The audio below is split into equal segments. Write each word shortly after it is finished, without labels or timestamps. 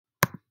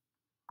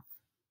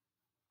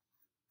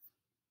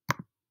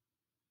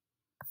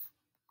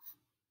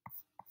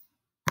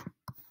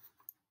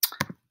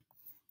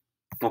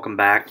Welcome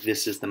back.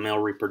 This is the male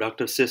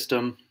reproductive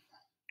system.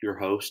 Your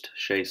host,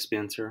 Shay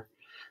Spencer.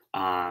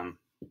 Um,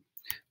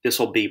 this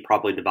will be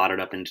probably divided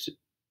up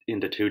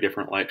into two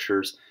different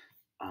lectures.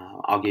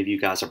 I'll give you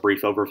guys a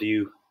brief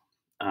overview.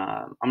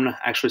 I'm going to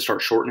actually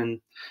start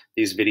shortening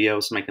these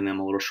videos, making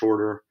them a little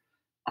shorter.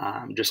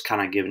 Just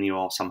kind of giving you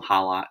all some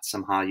highlights,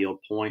 some high yield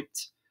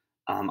points.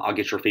 I'll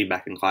get your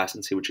feedback in class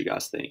and see what you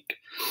guys think.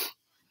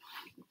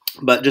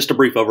 But just a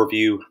brief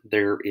overview,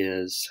 there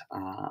is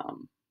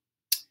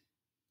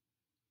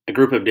a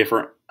group of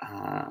different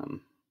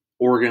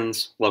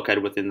organs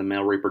located within the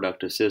male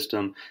reproductive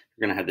system.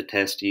 You're going to have the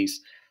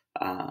testes,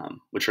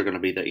 which are going to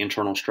be the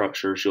internal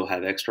structures. You'll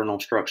have external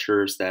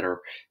structures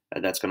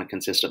that's going to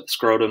consist of the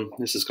scrotum.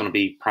 This is going to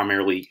be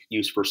primarily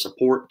used for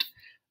support.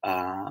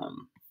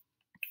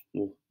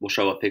 We'll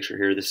show a picture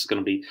here. This is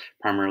going to be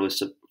primarily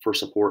for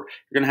support.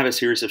 You're going to have a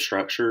series of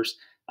structures.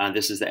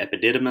 This is the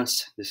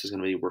epididymis. This is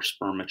going to be where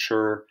sperm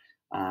mature.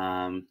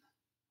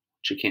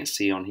 Which you can't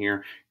see on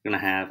here. You're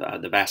going to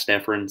have the vas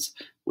deferens,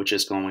 which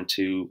is going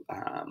to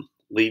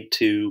lead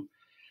to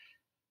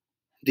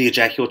the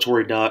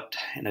ejaculatory duct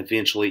and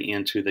eventually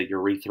into the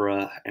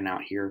urethra and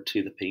out here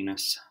to the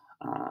penis.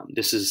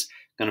 This is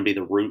going to be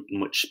the route in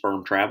which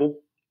sperm travel.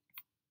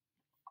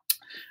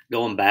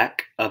 Going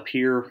back up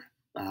here,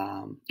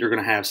 you're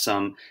going to have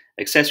some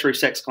accessory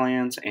sex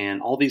glands,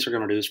 and all these are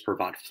going to do is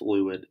provide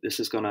fluid. This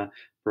is going to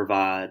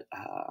provide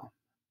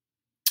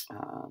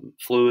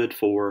fluid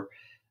for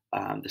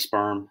the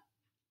sperm.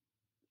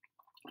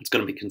 It's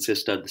going to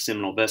consist of the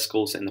seminal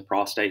vesicles and the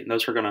prostate, and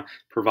those are going to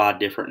provide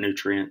different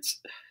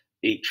nutrients,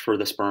 each for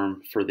the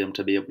sperm, for them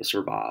to be able to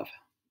survive.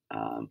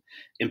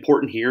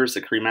 Important here is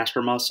the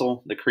cremaster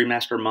muscle. The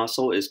cremaster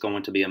muscle is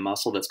going to be a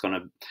muscle its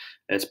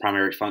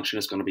primary function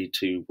is going to be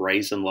to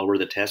raise and lower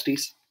the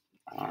testes.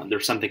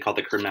 There's something called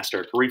the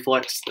cremasteric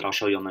reflex that I'll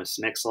show you on this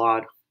next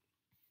slide.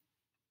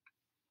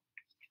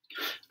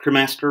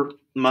 Cremaster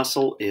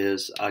muscle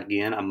is,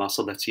 again, a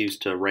muscle that's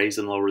used to raise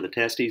and lower the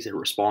testes. It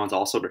responds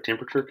also to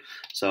temperature.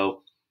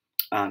 So,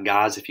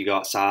 guys, if you go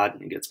outside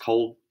and it gets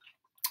cold,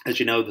 as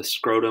you know, the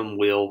scrotum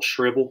will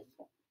shrivel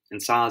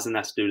in size, and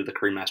that's due to the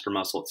cremaster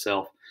muscle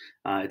itself.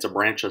 It's a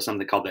branch of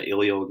something called the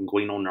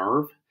ilioinguinal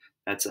nerve.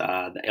 That's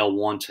the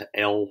L1 to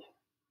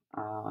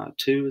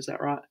L2, is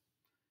that right?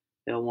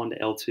 L1 to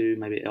L2,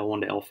 maybe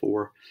L1 to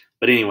L4.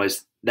 But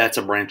anyways, that's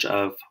a branch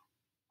of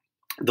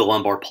the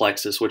lumbar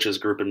plexus, which is a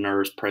group of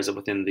nerves present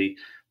within the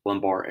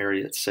lumbar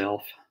area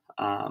itself.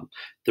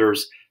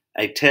 There's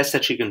a test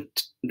that you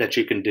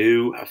can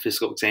do, a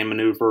physical exam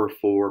maneuver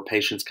for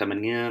patients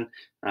coming in,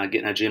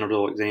 getting a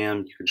genital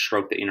exam. You can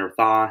stroke the inner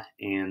thigh,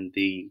 and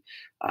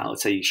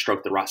let's say you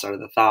stroke the right side of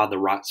the thigh, the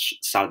right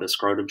side of the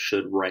scrotum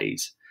should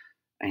raise.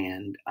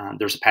 And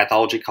there's a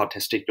pathology called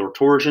testicular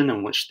torsion,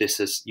 in which this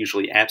is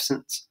usually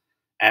absent,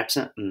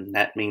 and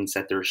that means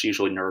that there's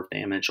usually nerve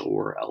damage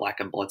or a lack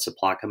of blood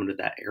supply coming to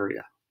that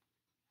area.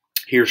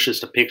 Here's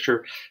just a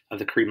picture of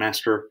the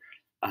cremaster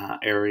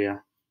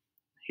area.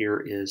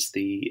 Here is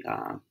the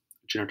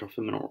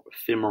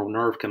genitofemoral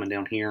nerve coming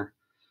down here,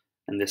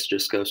 and this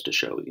just goes to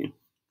show you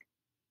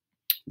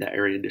the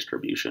area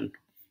distribution.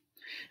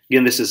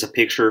 Again, this is a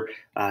picture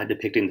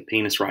depicting the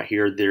penis right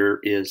here. There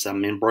is a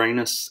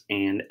membranous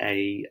and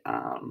a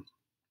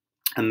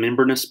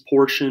membranous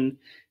portion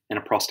and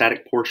a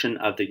prostatic portion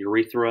of the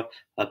urethra.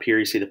 Up here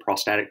you see the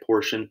prostatic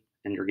portion,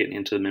 and you're getting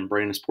into the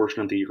membranous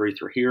portion of the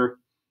urethra here.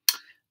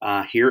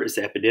 Here is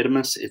the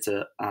epididymis. It's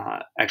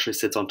actually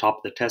sits on top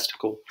of the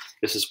testicle.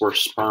 This is where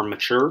sperm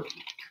mature.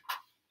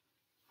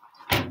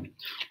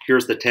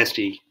 Here's the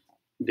testes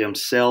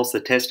themselves.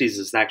 The testes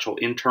is the actual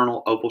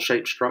internal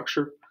oval-shaped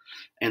structure,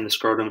 and the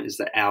scrotum is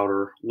the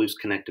outer loose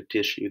connective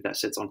tissue that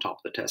sits on top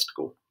of the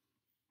testicle.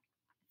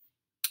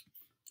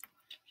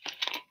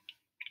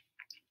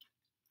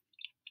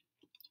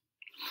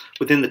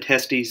 Within the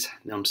testes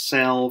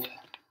themselves,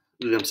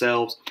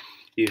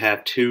 you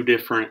have two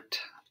different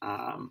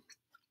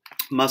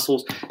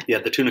muscles. You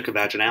have the tunica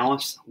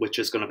vaginalis, which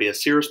is going to be a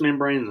serous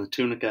membrane, and the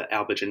tunica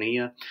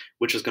albuginea,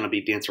 which is going to be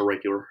dense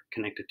irregular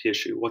connective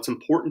tissue. What's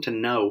important to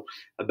know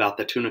about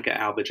the tunica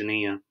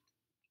albuginea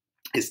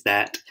is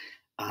that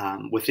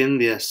within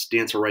this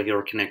dense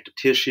irregular connective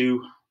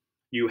tissue,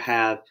 you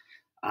have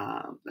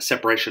a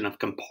separation of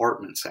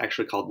compartments,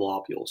 actually called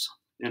lobules.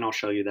 And I'll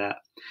show you that.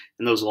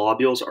 And those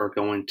lobules are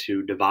going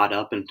to divide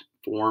up and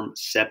form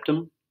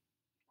septum.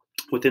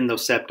 Within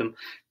those septum,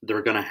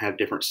 they're going to have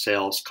different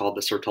cells called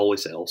the Sertoli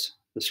cells.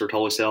 The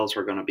Sertoli cells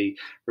are going to be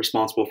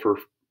responsible for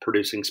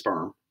producing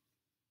sperm.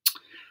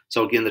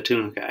 So again, the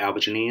tunica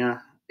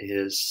albuginea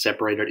is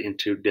separated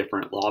into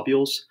different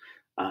lobules,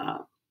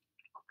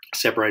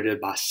 separated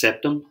by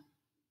septum,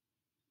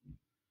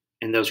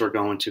 and those are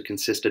going to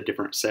consist of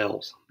different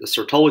cells. The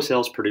Sertoli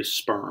cells produce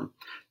sperm.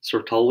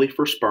 Sertoli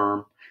for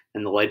sperm,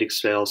 and the Leydig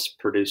cells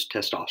produce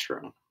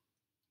testosterone.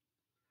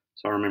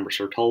 So remember,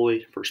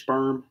 Sertoli for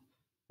sperm,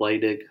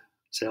 Leydig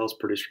cells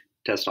produce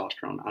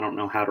testosterone. I don't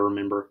know how to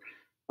remember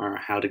or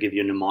how to give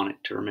you a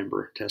mnemonic to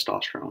remember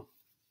testosterone.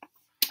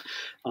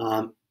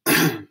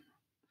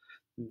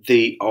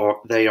 They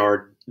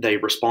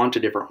respond to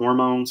different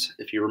hormones.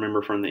 If you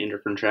remember from the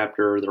endocrine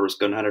chapter, there was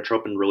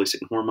gonadotropin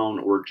releasing hormone,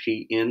 or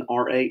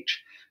GnRH,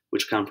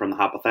 which come from the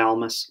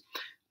hypothalamus.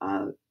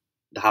 Uh,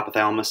 the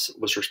hypothalamus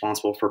was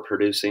responsible for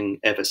producing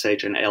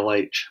FSH and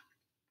LH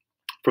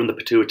from the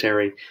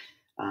pituitary.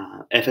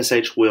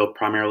 FSH will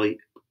primarily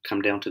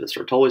come down to the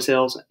Sertoli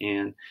cells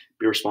and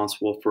be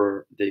responsible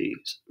for the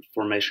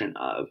formation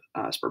of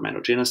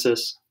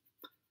spermatogenesis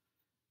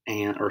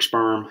or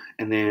sperm,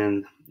 and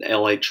then the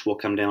LH will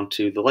come down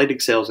to the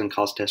Leydig cells and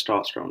cause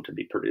testosterone to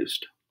be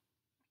produced.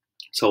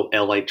 So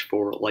LH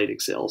for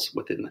Leydig cells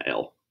within the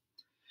L.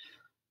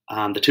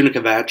 The tunica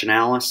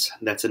vaginalis,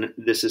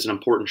 this is an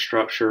important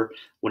structure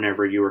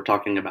whenever you are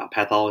talking about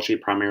pathology,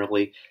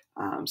 primarily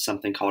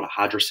something called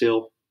a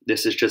hydrocele.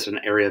 This is just an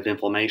area of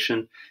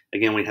inflammation.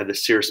 Again, we have the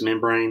serous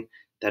membrane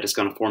that is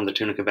going to form the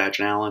tunica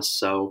vaginalis.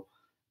 So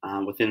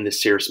within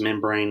this serous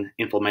membrane,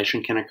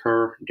 inflammation can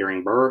occur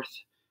during birth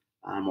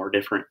or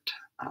different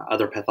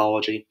other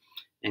pathology,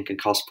 and can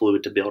cause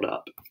fluid to build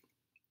up.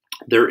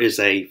 There is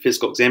a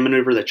physical exam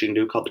maneuver that you can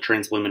do called the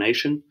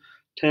transillumination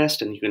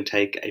test, and you can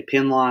take a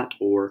pin light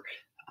or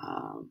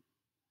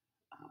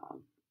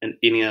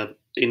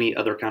any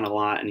other kind of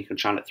light, and you can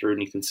shine it through,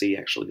 and you can see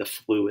actually the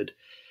fluid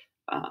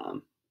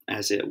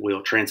as it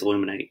will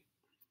transilluminate.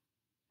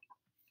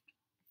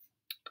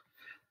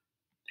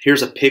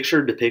 Here's a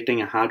picture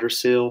depicting a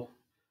hydrocele.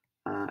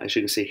 As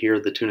you can see here,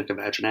 the tunica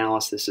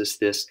vaginalis. This is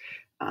this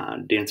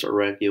dense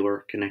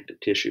irregular connective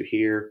tissue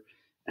here.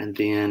 And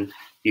then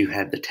you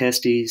have the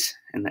testes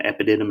and the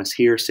epididymis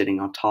here sitting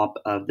on top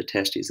of the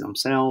testes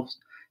themselves.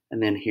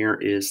 And then here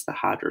is the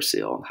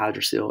hydrocele. The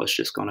hydrocele is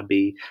just going to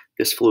be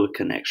this fluid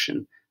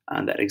connection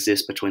that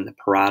exists between the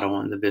parietal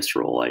and the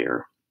visceral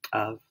layer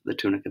of the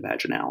tunica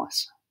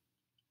vaginalis.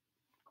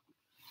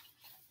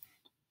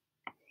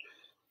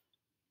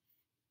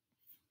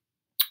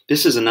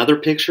 This is another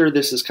picture.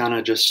 This is kind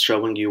of just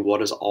showing you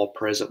what is all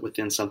present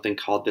within something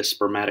called the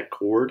spermatic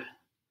cord.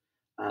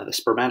 The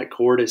spermatic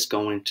cord is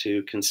going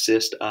to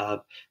consist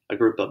of a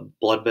group of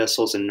blood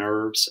vessels and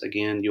nerves.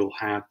 Again, you'll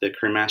have the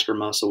cremaster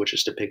muscle, which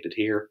is depicted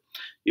here.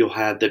 You'll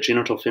have the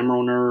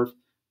genitofemoral nerve,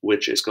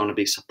 which is going to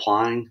be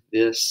supplying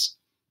this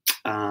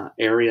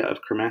area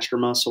of cremaster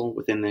muscle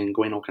within the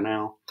inguinal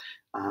canal.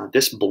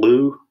 This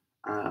blue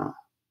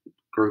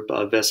group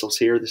of vessels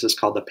here, this is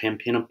called the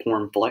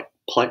pampiniform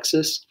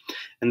plexus,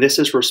 and this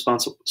is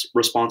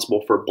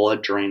responsible for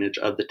blood drainage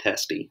of the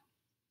testes.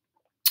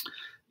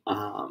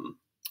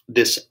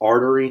 This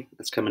artery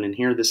that's coming in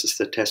here, this is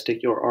the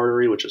testicular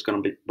artery, which is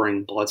going to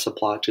bring blood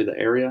supply to the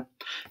area.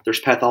 There's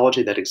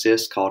pathology that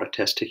exists called a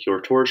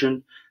testicular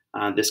torsion.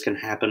 This can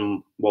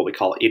happen what we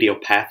call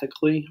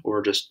idiopathically,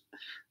 or just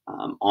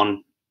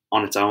on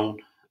its own.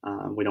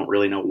 We don't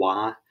really know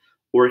why.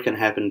 Or it can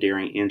happen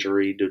during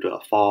injury due to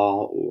a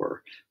fall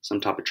or some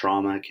type of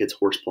trauma, kids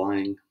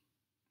horseplaying,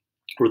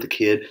 or the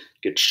kid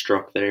gets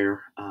struck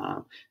there.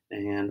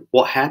 And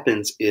what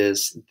happens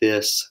is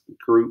this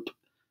group,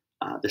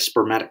 the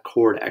spermatic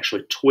cord,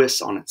 actually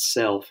twists on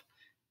itself.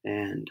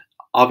 And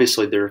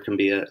obviously there can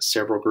be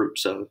several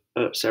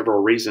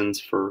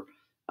reasons for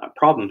a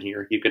problem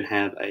here. You can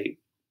have a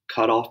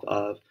cutoff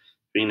of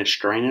venous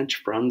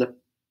drainage from the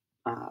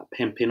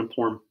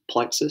pampiniform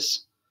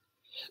plexus,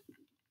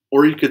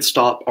 or you could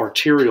stop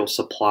arterial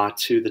supply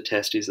to the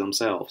testes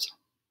themselves.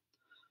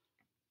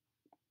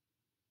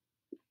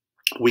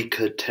 We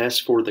could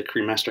test for the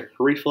cremasteric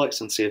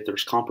reflex and see if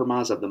there's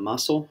compromise of the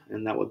muscle,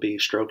 and that would be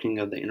stroking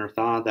of the inner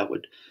thigh. That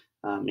would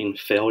mean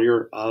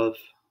failure of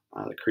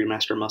the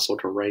cremaster muscle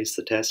to raise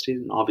the testes,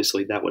 and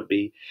obviously that would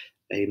be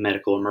a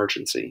medical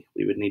emergency.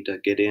 We would need to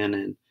get in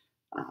and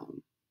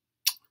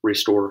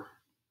restore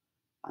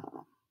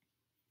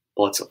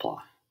blood supply.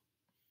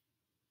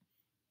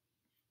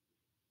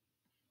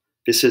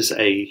 This is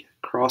a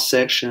cross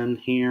section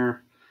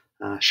here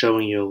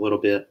showing you a little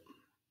bit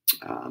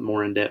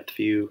more in-depth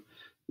view.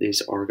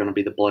 These are going to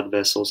be the blood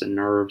vessels and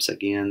nerves.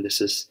 Again,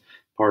 this is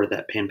part of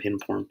that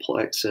pampiniform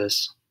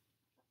plexus.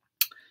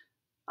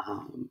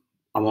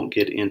 I won't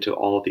get into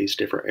all of these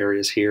different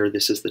areas here.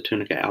 This is the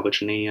tunica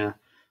albuginea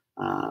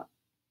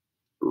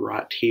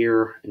right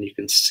here, and you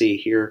can see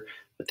here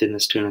within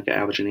this tunica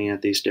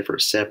albuginea these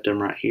different septum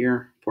right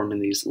here forming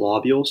these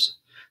lobules.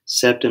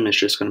 Septum is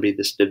just going to be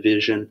this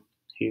division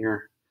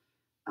here.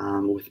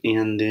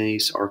 Within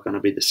these are going to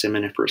be the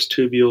seminiferous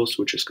tubules,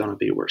 which is going to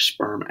be where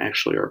sperm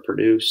actually are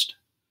produced.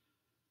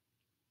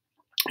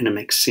 And it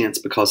makes sense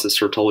because the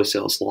Sertoli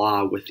cells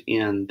lie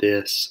within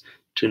this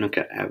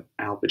tunica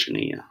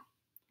albuginea.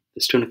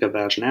 This tunica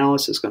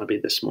vaginalis is going to be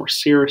this more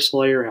serous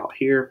layer out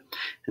here,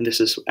 and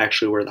this is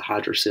actually where the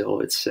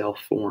hydrocele itself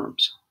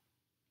forms.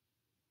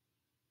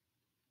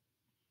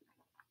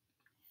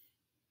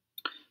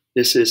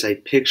 This is a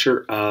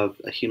picture of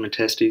a human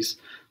testes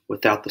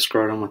without the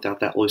scrotum, without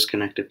that loose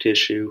connective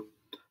tissue.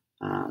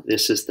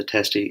 This is the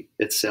testes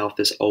itself,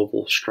 this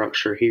oval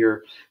structure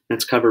here, and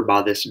it's covered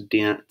by this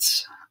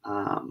dense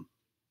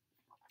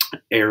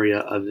area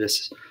of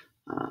this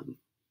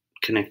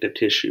connective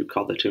tissue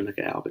called the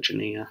tunica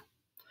albuginea.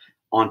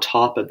 On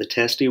top of the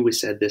testy, we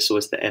said this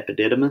was the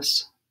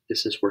epididymis.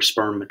 This is where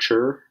sperm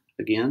mature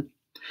again.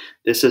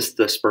 This is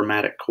the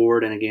spermatic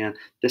cord, and again,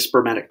 this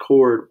spermatic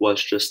cord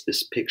was just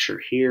this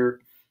picture here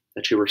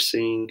that you were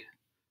seeing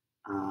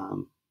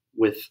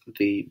with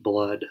the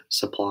blood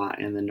supply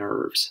and the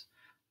nerves.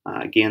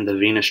 Again, the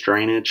venous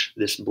drainage,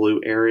 this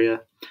blue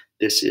area,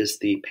 this is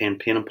the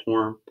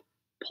pampiniform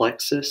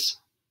plexus.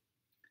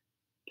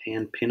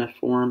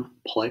 Pampiniform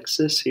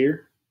plexus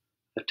here,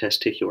 the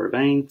testicular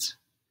veins.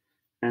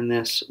 And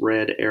this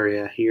red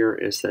area here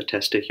is the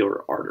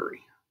testicular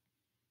artery.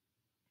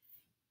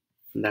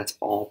 And that's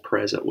all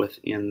present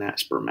within that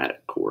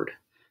spermatic cord.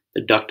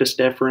 The ductus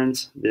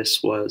deferens,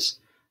 this was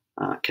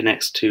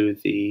connects to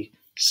the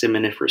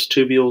seminiferous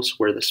tubules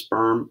where the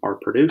sperm are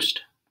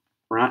produced,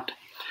 right?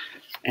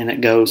 And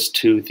it goes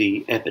to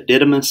the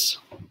epididymis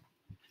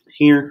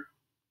here,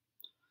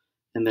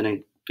 and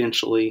then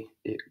eventually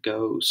it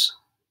goes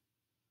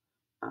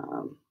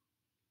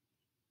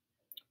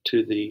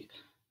to the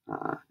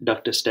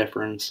ductus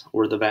deferens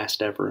or the vas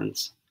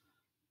deferens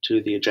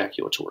to the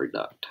ejaculatory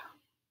duct,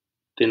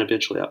 then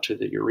eventually out to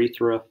the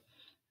urethra,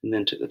 and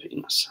then to the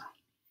penis.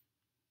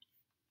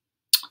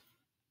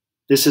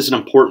 This is an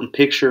important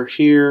picture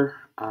here.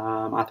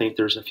 I think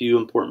there's a few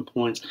important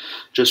points.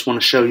 Just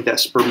want to show you that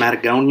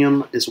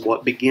spermatogonium is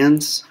what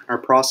begins our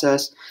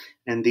process,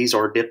 and these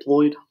are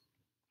diploid.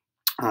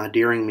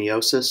 During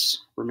meiosis,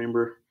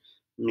 remember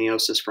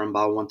meiosis from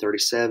bio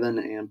 137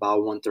 and bio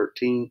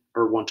 113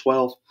 or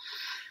 112,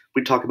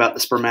 we talk about the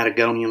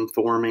spermatogonium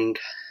forming,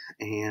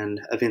 and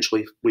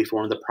eventually we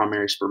form the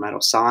primary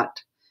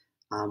spermatocyte.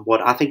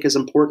 What I think is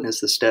important is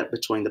the step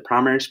between the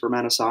primary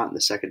spermatocyte and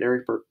the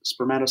secondary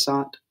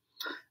spermatocyte.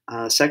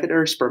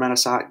 Secondary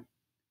spermatocyte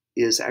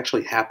is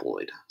actually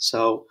haploid.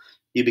 So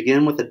you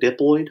begin with a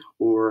diploid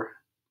or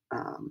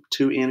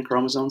 2 N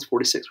chromosomes,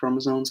 46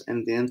 chromosomes,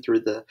 and then through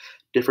the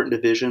different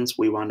divisions,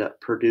 we wind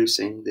up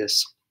producing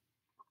this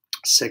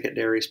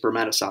secondary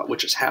spermatocyte,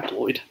 which is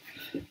haploid,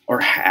 or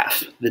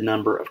half the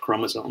number of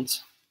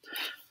chromosomes.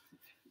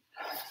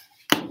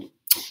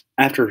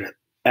 After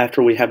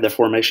we have the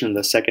formation of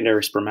the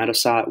secondary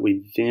spermatocyte,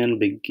 we then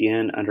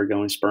begin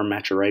undergoing sperm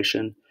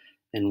maturation,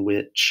 in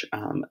which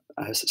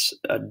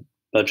a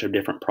bunch of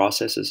different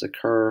processes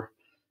occur.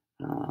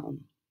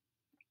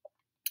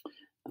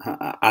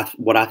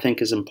 What I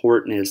think is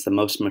important is the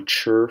most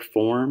mature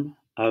form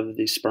of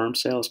the sperm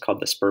cell is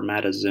called the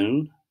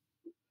spermatozoon.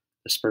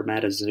 The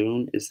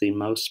spermatozoon is the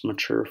most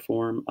mature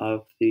form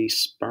of the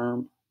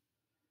sperm,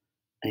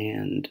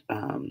 and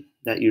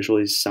that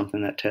usually is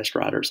something that test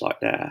writers like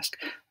to ask.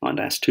 I like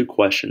to ask 2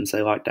 questions.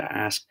 They like to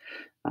ask,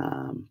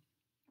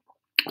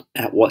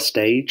 at what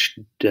stage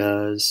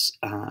does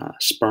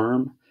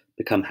sperm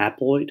become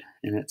haploid?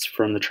 And it's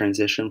from the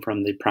transition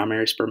from the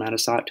primary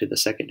spermatocyte to the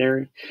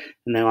secondary.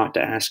 And they like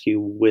to ask you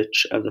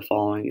which of the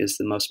following is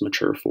the most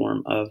mature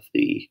form of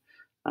the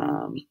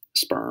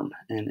sperm,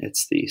 and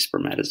it's the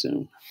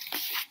spermatozoon.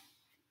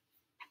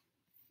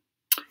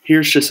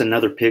 Here's just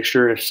another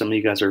picture if some of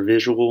you guys are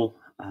visual.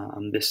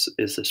 This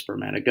is the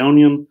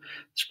spermatogonium.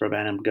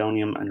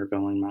 Spermatogonium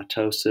undergoing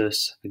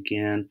mitosis,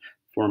 again,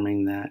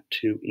 forming that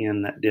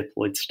 2N, that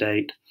diploid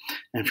state.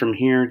 And from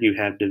here, you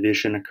have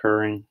division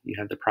occurring. You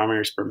have the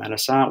primary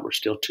spermatocyte. We're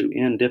still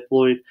 2N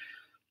diploid.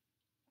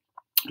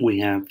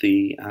 We have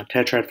the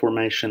tetrad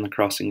formation, the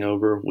crossing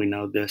over. We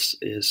know this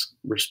is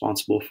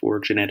responsible for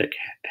genetic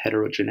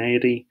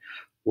heterogeneity,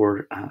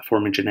 or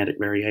forming genetic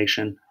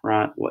variation,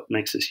 right? What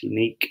makes us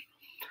unique.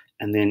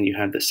 And then you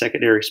have the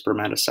secondary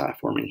spermatocyte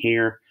forming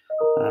here.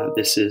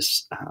 This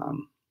is,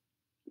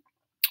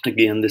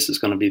 again, this is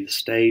going to be the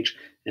stage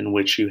in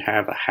which you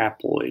have a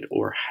haploid,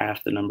 or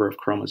half the number of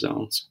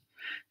chromosomes.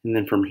 And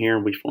then from here,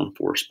 we form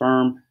 4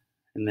 sperm,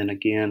 and then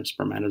again,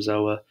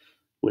 spermatozoa,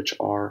 which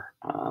are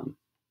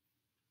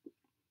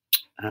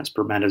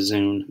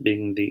spermatozoon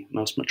being the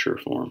most mature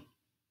form.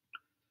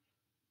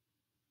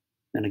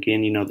 And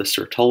again, you know the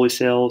Sertoli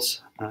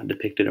cells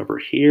depicted over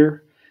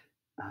here.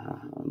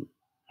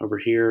 Over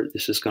here,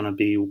 this is going to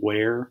be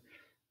where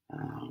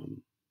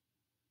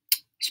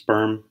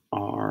sperm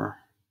are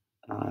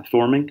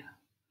forming.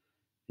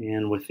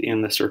 And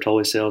within the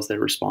Sertoli cells, they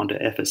respond to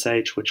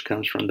FSH, which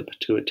comes from the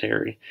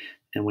pituitary.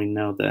 And we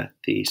know that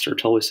the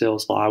Sertoli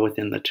cells lie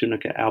within the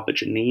tunica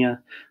albuginea,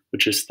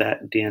 which is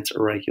that dense,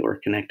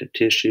 irregular connective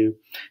tissue.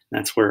 And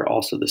that's where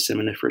also the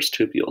seminiferous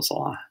tubules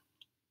lie.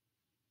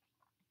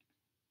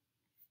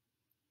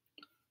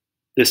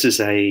 This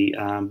is a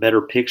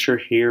better picture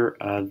here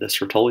of the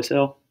Sertoli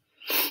cell.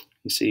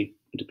 You see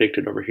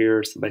depicted over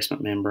here is the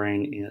basement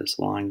membrane is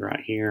lying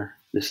right here.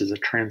 This is a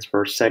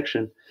transverse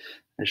section.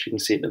 As you can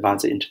see, it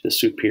divides it into the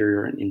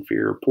superior and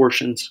inferior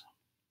portions.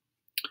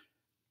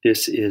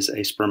 This is a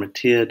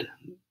spermatid,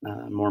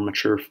 more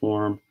mature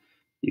form.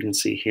 You can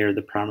see here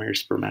the primary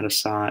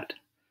spermatocyte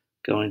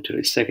going to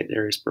a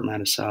secondary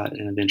spermatocyte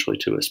and eventually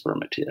to a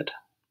spermatid.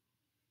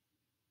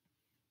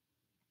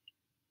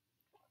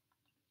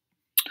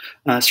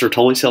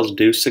 Sertoli cells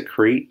do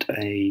secrete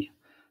a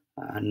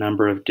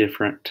number of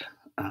different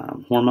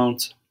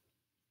hormones.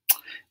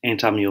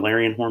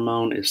 Anti-Mullerian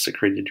hormone is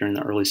secreted during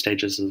the early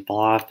stages of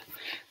life.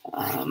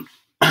 Um,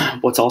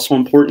 what's also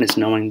important is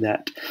knowing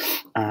that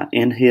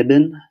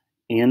inhibin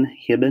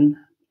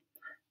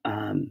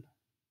um,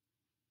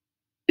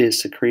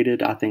 is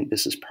secreted. I think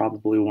this is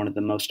probably one of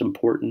the most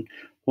important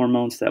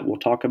hormones that we'll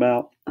talk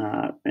about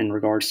in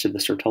regards to the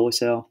Sertoli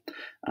cell.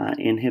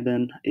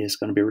 Inhibin is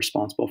going to be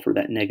responsible for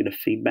that negative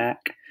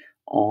feedback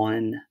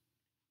on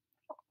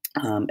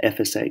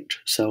FSH.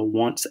 So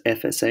once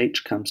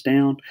FSH comes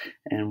down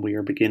and we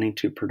are beginning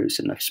to produce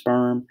enough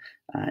sperm,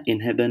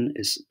 inhibin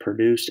is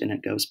produced and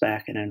it goes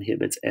back and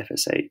inhibits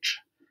FSH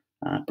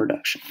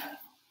production.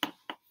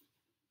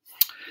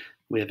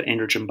 We have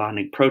androgen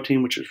binding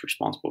protein, which is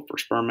responsible for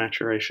sperm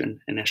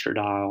maturation, and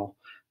estradiol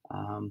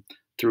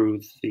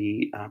through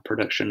the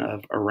production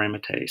of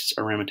aromatase.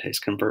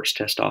 Aromatase converts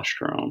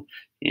testosterone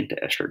into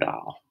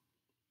estradiol.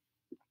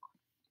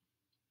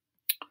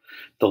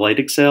 The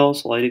Leydig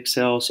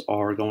cells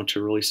are going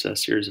to release a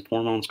series of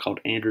hormones called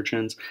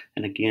androgens.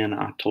 And again,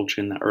 I told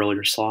you in the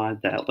earlier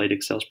slide that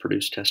Leydig cells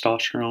produce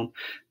testosterone.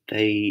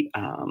 They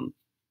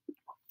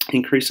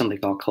increase something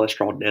called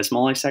cholesterol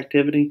desmolase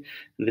activity.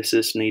 This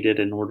is needed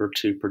in order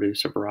to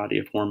produce a variety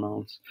of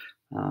hormones.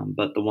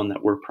 But the one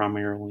that we're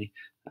primarily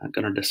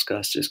going to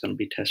discuss is going to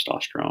be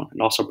testosterone.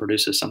 It also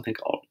produces something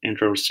called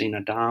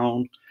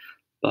androstenedione,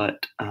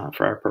 but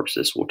for our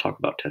purposes, we'll talk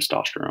about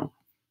testosterone.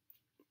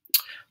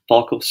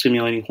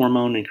 Follicle-stimulating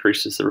hormone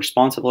increases the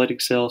response of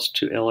Leydig cells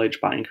to LH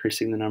by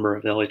increasing the number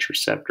of LH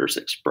receptors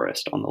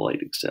expressed on the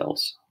Leydig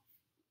cells.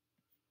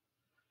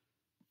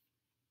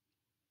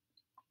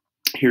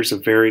 Here's a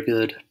very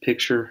good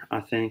picture.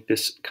 I think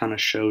this kind of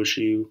shows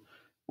you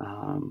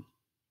the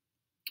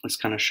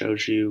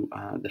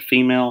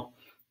female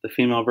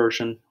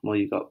version. Well,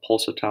 you've got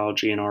pulsatile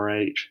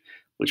GnRH,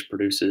 which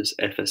produces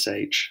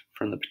FSH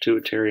from the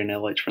pituitary and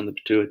LH from the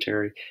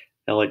pituitary.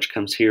 LH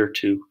comes here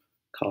to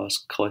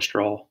cause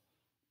cholesterol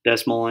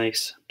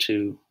desmolase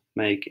to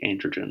make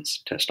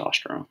androgens,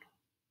 testosterone.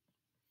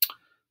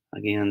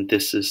 Again,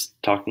 this is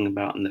talking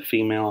about in the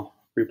female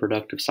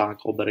reproductive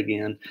cycle, but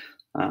again,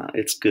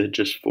 it's good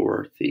just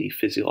for the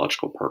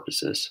physiological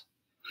purposes,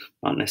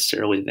 not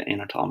necessarily the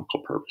anatomical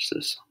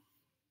purposes.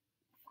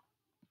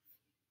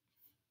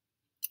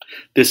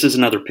 This is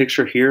another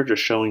picture here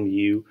just showing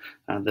you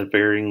the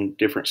varying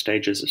different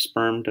stages of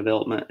sperm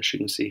development. As you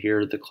can see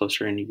here, the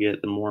closer in you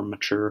get, the more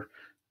mature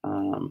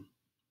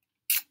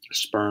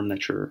sperm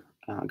that you're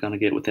going to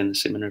get within the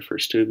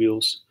seminiferous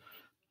tubules.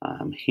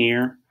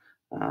 Here,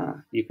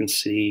 you can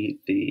see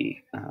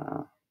the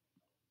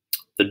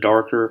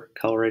darker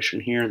coloration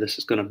here. This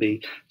is going to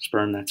be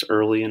sperm that's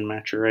early in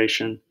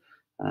maturation.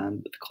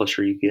 But the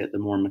closer you get, the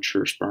more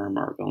mature sperm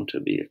are going to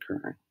be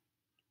occurring.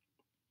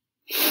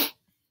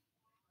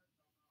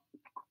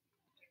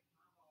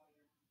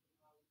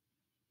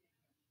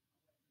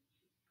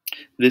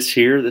 This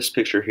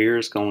picture here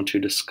is going to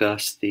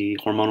discuss the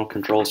hormonal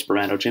control of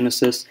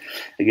spermatogenesis.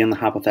 Again, the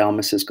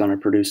hypothalamus is going to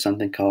produce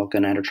something called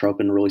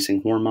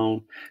gonadotropin-releasing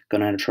hormone.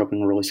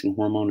 Gonadotropin-releasing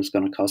hormone is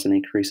going to cause an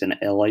increase in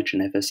LH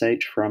and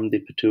FSH from the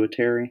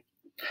pituitary.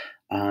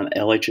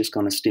 LH is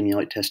going to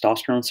stimulate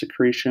testosterone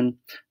secretion.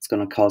 It's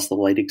going to cause the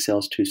Leydig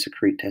cells to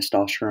secrete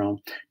testosterone.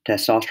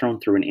 Testosterone,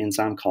 through an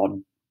enzyme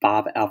called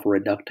 5-alpha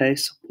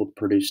reductase, will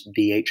produce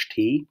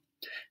DHT.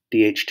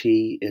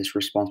 DHT is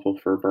responsible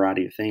for a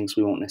variety of things.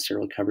 We won't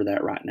necessarily cover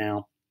that right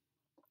now.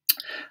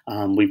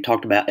 We've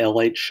talked about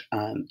LH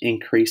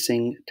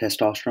increasing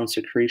testosterone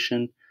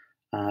secretion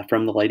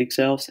from the Leydig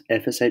cells.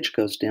 FSH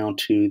goes down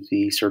to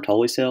the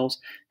Sertoli cells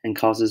and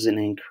causes an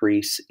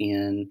increase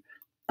in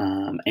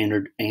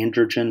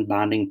androgen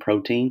binding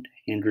protein.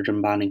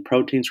 Androgen binding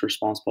protein is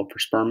responsible for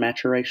sperm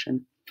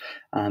maturation.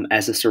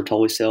 As the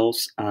Sertoli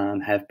cells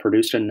have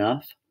produced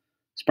enough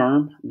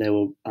sperm, they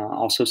will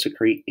also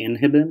secrete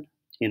inhibin.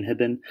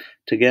 Inhibin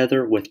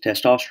together with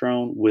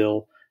testosterone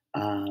will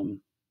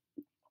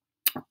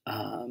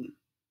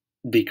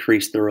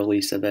decrease the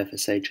release of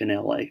FSH and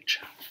LH,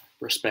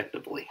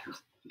 respectively.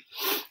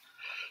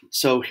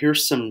 So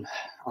here's some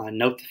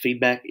note the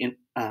feedback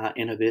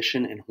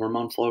inhibition and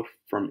hormone flow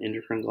from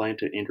endocrine gland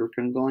to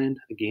endocrine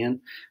gland.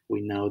 Again, we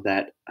know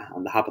that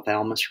the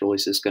hypothalamus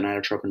releases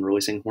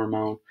gonadotropin-releasing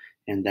hormone,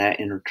 and that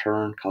in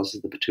return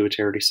causes the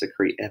pituitary to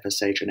secrete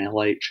FSH and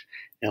LH.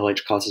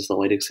 LH causes the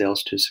Leydig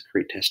cells to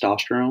secrete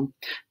testosterone.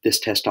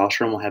 This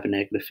testosterone will have a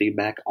negative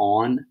feedback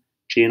on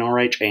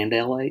GnRH and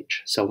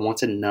LH. So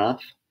once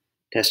enough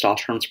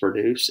testosterone is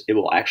produced, it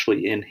will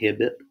actually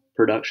inhibit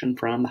production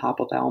from the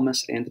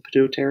hypothalamus and the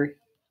pituitary.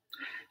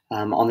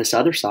 On this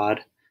other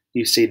side,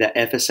 you see that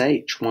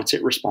FSH, once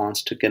it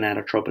responds to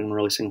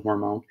gonadotropin-releasing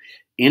hormone,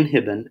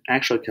 inhibin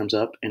actually comes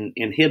up and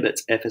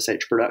inhibits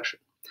FSH production.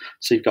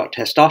 So you've got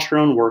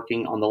testosterone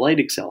working on the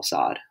Leydig cell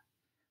side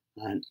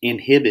and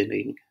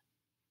inhibiting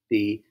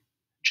the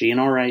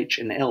GnRH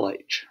and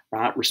LH,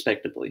 right,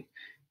 respectively,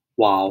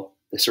 while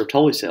the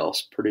Sertoli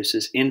cells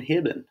produces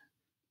inhibin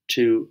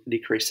to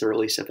decrease the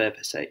release of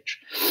FSH.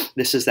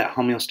 This is that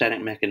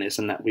homeostatic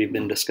mechanism that we've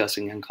been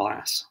discussing in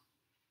class.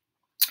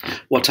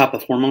 What type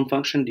of hormone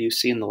function do you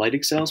see in the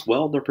Leydig cells?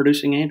 Well, they're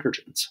producing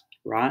androgens,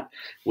 right?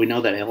 We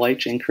know that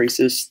LH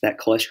increases that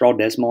cholesterol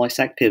desmolase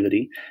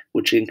activity,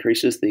 which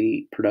increases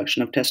the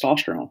production of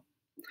testosterone.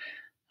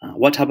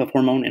 What type of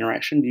hormone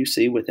interaction do you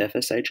see with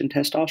FSH and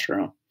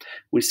testosterone?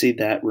 We see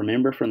that,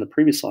 remember from the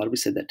previous slide, we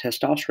said that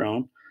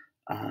testosterone,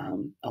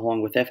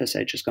 along with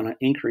FSH, is going to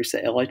increase the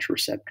LH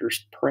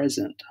receptors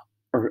present,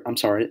 or I'm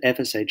sorry,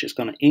 FSH is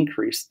going to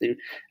increase the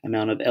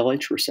amount of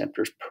LH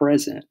receptors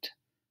present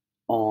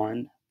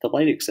on the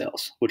Leydig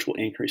cells, which will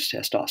increase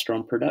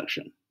testosterone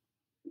production.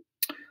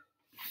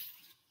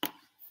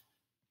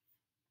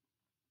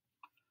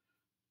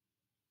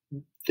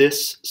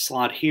 This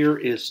slide here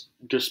is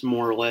just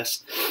more or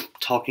less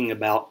talking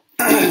about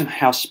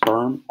how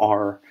sperm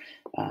are,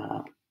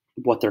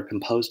 what they're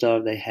composed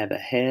of. They have a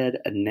head,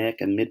 a neck,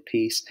 a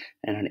midpiece,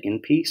 and an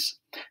end piece.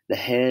 The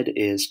head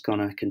is going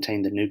to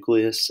contain the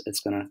nucleus. It's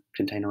going to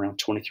contain around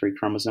 23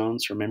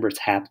 chromosomes. Remember, it's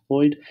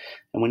haploid,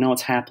 and we know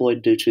it's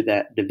haploid due to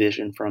that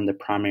division from the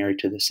primary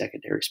to the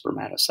secondary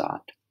spermatocyte.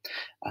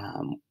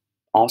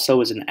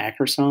 Also, is an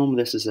acrosome.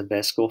 This is a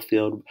vesicle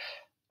filled.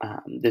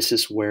 This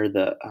is where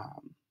the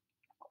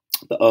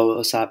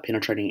oocyte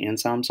penetrating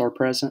enzymes are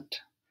present.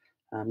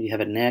 You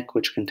have a neck,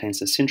 which contains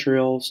the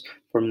centrioles,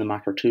 forming the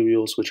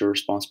microtubules, which are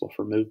responsible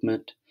for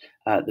movement.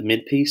 The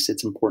midpiece,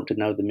 it's important to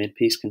know the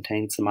midpiece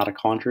contains the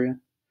mitochondria.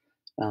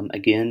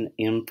 Again,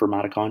 M for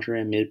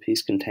mitochondria,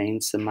 midpiece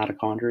contains the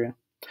mitochondria.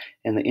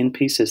 And the end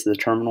piece is the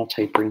terminal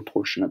tapering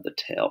portion of the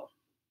tail.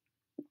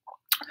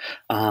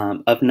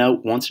 Of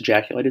note, once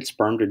ejaculated,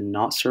 sperm do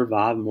not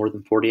survive more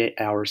than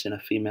 48 hours in a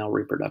female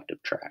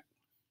reproductive tract.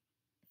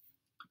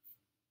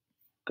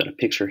 Got a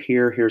picture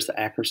here. Here's the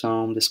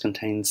acrosome. This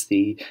contains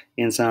the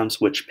enzymes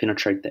which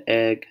penetrate the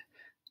egg.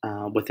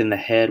 Within the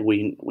head,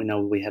 we know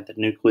we have the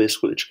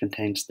nucleus, which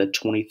contains the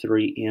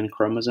 23 N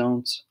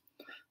chromosomes.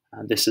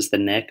 This is the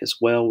neck as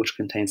well, which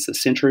contains the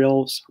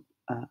centrioles.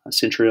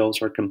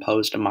 Centrioles are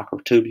composed of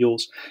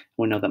microtubules.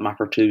 We know that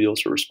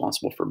microtubules are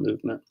responsible for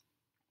movement.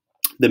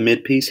 The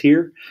midpiece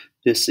here,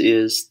 this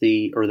is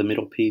the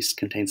middle piece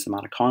contains the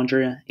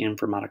mitochondria, M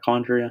for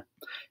mitochondria.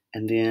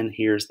 And then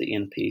here's the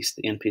end piece.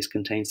 The end piece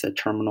contains the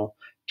terminal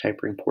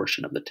tapering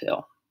portion of the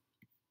tail.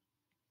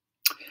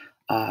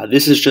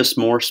 This is just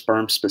more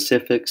sperm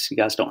specifics. You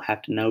guys don't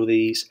have to know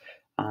these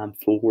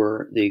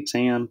for the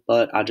exam,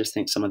 but I just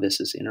think some of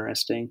this is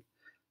interesting.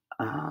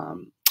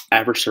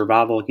 Average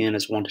survival, again,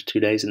 is 1 to 2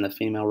 days in the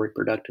female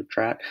reproductive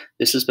tract.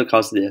 This is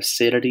because the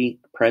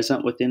acidity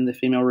present within the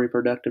female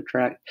reproductive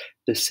tract,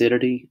 the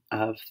acidity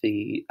of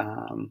the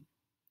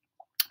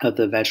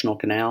vaginal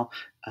canal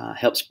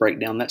helps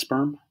break down that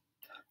sperm.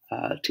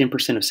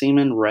 10% of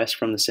semen rests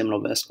from the seminal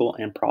vesicle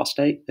and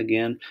prostate.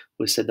 Again,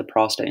 we said the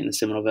prostate and the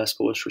seminal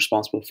vesicle is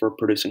responsible for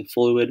producing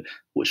fluid,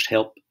 which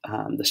help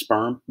the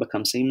sperm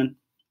become semen.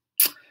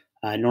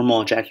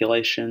 Normal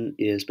ejaculation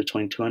is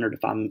between 200 to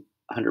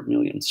 500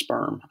 million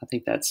sperm. I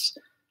think that's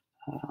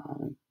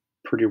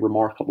pretty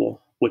remarkable,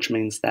 which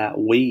means that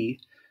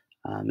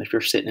if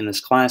you're sitting in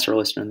this class or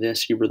listening to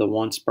this, you were the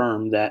one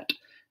sperm that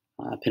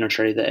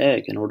penetrated the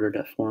egg in order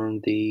to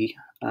form the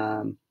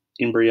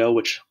embryo,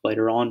 which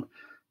later on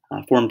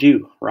formed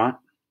you, right?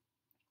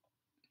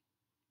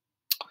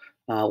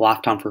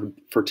 Lifetime for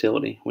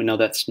fertility. We know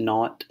that's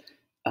not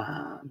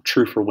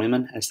true for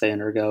women as they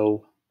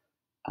undergo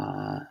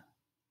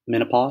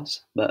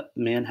menopause, but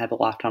men have a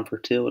lifetime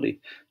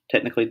fertility.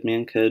 Technically,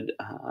 men could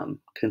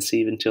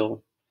conceive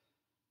until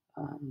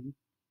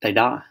they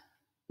die.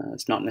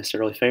 It's not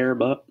necessarily fair,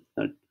 but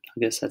I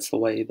guess that's the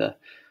way the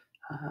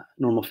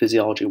normal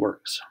physiology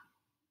works.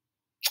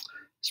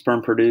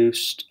 Sperm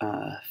produced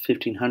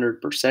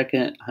 1,500 per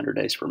second, 100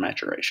 days for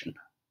maturation.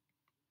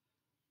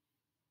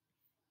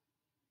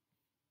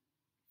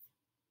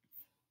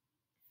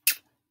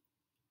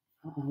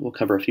 We'll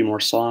cover a few more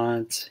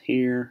slides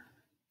here.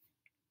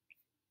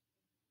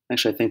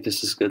 Actually, I think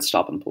this is a good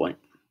stopping point.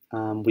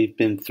 We've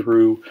been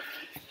through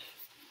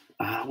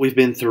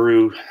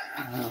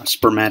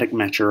spermatic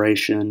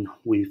maturation.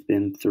 We've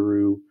been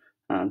through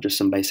just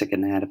some basic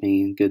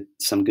anatomy and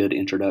some good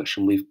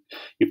introduction.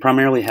 You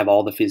primarily have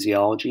all the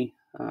physiology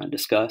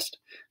discussed.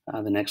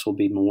 The next will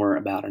be more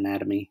about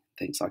anatomy,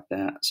 things like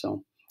that.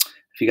 So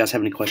if you guys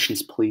have any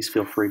questions, please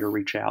feel free to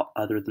reach out.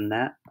 Other than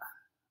that,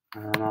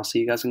 I'll see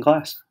you guys in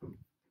class.